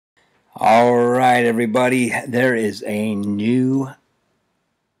All right, everybody, there is a new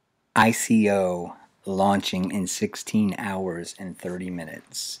ICO launching in 16 hours and 30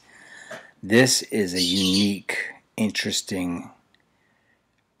 minutes. This is a unique, interesting,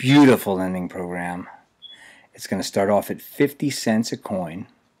 beautiful lending program. It's going to start off at 50 cents a coin.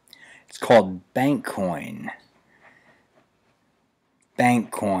 It's called BITCONNECT.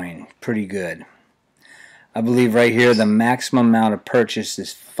 BITCONNECT, pretty good. I believe right here the maximum amount of purchase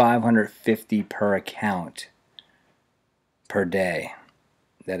is $550 per account per day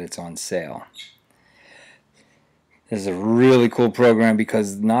that it's on sale. This is a really cool program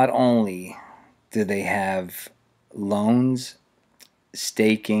because not only do they have loans,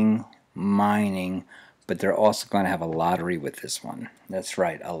 staking, mining, but they're also going to have a lottery with this one. That's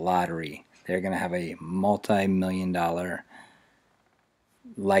right, a lottery. They're going to have a multi-million-dollar,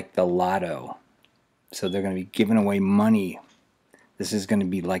 like the lotto. So they're going to be giving away money. This is going to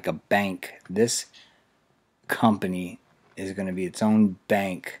be like a bank. This company is going to be its own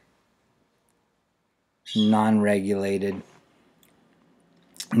bank, non-regulated,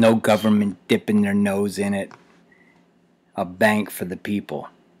 no government dipping their nose in it, a bank for the people.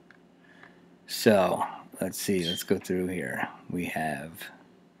 So let's see, let's go through here. We have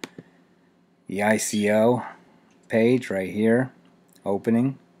the ICO page right here,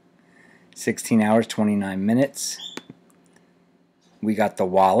 opening, 16 hours 29 minutes. We got the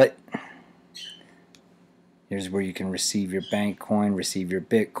wallet. Here's where you can receive your bank coin, receive your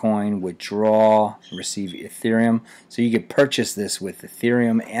Bitcoin, withdraw, receive Ethereum. So you can purchase this with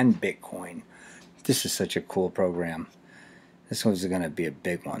Ethereum and Bitcoin. This is such a cool program. This one's going to be a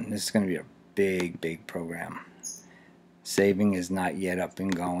big one. This is going to be a big program. Saving is not yet up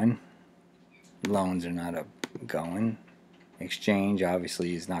and going. Loans are not up and going. Exchange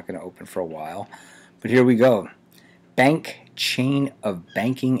obviously is not going to open for a while. But here we go. Bank Chain of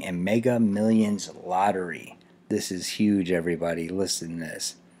Banking and Mega Millions Lottery. This is huge, everybody. Listen to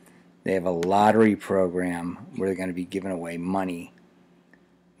this. They have a lottery program where they're going to be giving away money,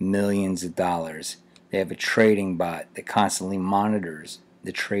 millions of dollars. They have a trading bot that constantly monitors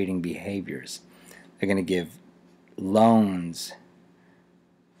the trading behaviors. They're going to give loans,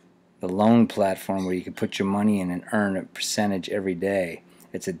 the loan platform where you can put your money in and earn a percentage every day.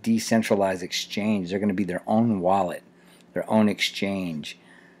 It's a decentralized exchange. They're going to be their own wallet, their own exchange.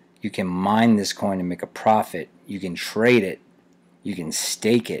 You can mine this coin and make a profit. You can trade it, you can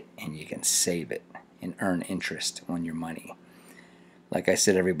stake it, and you can save it and earn interest on your money. Like I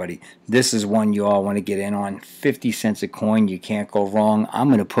said, everybody, this is one you all want to get in on. 50 cents a coin, you can't go wrong. I'm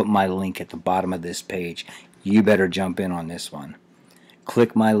going to put my link at the bottom of this page. You better jump in on this one.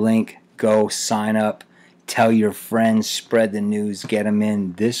 Click my link, go sign up, tell your friends, spread the news, get them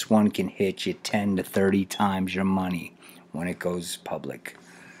in. This one can hit you 10 to 30 times your money when it goes public.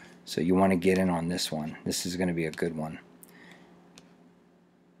 So you want to get in on this one. This is going to be a good one.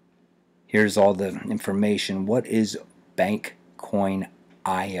 Here's all the information. What is BITCOIN.io?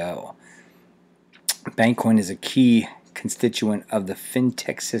 BITCOIN is a key constituent of the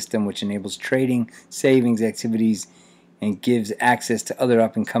fintech system, which enables trading, savings activities, and gives access to other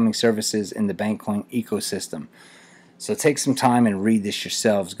up-and-coming services in the BITCOIN ecosystem. So take some time and read this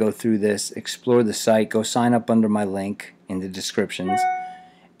yourselves. Go through this, explore the site, go sign up under my link in the descriptions,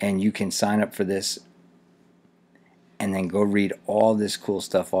 and you can sign up for this and then go read all this cool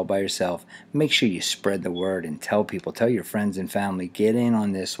stuff all by yourself. Make sure you spread the word and tell people, tell your friends and family, get in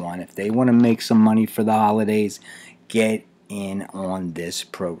on this one. If they want to make some money for the holidays, get in on this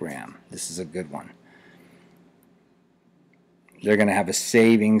program. This is a good one. They're going to have a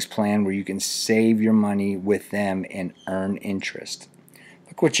savings plan where you can save your money with them and earn interest.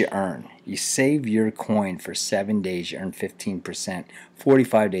 Look what you earn. You save your coin for 7 days, you earn 15%.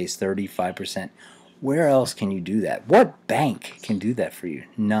 45 days, 35%. Where else can you do that? What bank can do that for you?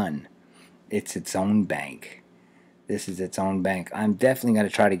 None. It's its own bank. This is its own bank. I'm definitely going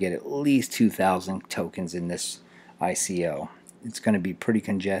to try to get at least 2,000 tokens in this ICO. It's going to be pretty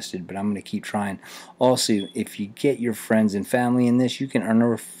congested, but I'm going to keep trying. Also, if you get your friends and family in this, you can earn a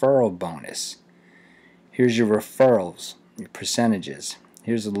referral bonus. Here's your referrals, your percentages.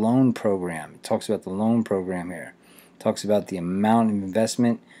 Here's a loan program. It talks about the loan program here. It talks about the amount of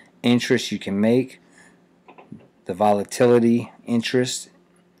investment, interest you can make, the volatility, interest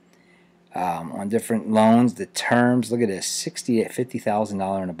on different loans, the terms. Look at this,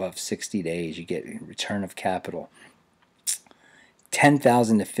 $50,000 and above 60 days. You get a return of capital. $10,000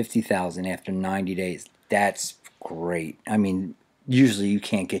 to $50,000 after 90 days. That's great. I mean, usually you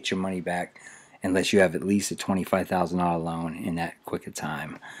can't get your money back unless you have at least a $25,000 loan in that quick a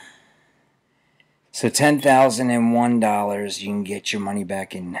time. So $10,001, you can get your money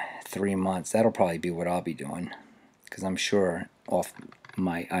back in 3 months. That'll probably be what I'll be doing, because I'm sure off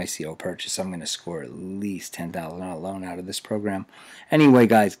my ICO purchase I'm going to score at least $10,000 loan out of this program. Anyway,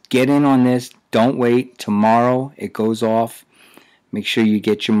 guys, get in on this. Don't wait. Tomorrow it goes off. Make sure you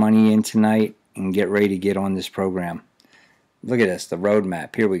get your money in tonight and get ready to get on this program. Look at this, the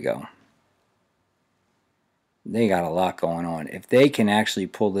roadmap. Here we go. They got a lot going on. If they can actually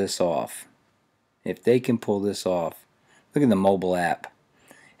pull this off, look at the mobile app.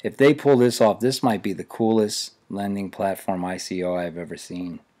 If they pull this off, this might be the coolest lending platform ICO I've ever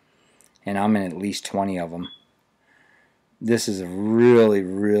seen. And I'm in at least 20 of them. This is a really,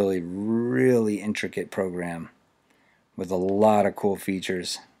 really, really intricate program with a lot of cool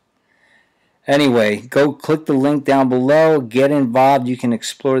features. Anyway, go click the link down below. Get involved. You can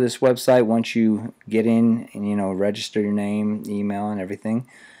explore this website once you get in and, register your name, email, and everything.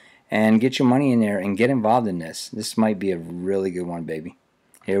 And get your money in there and get involved in this. This might be a really good one, baby.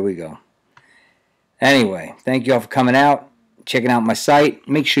 Here we go. Anyway, thank you all for coming out, checking out my site.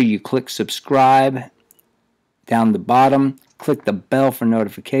 Make sure you click subscribe down the bottom. Click the bell for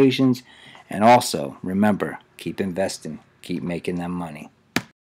notifications. And also, remember, keep investing. Keep making them money.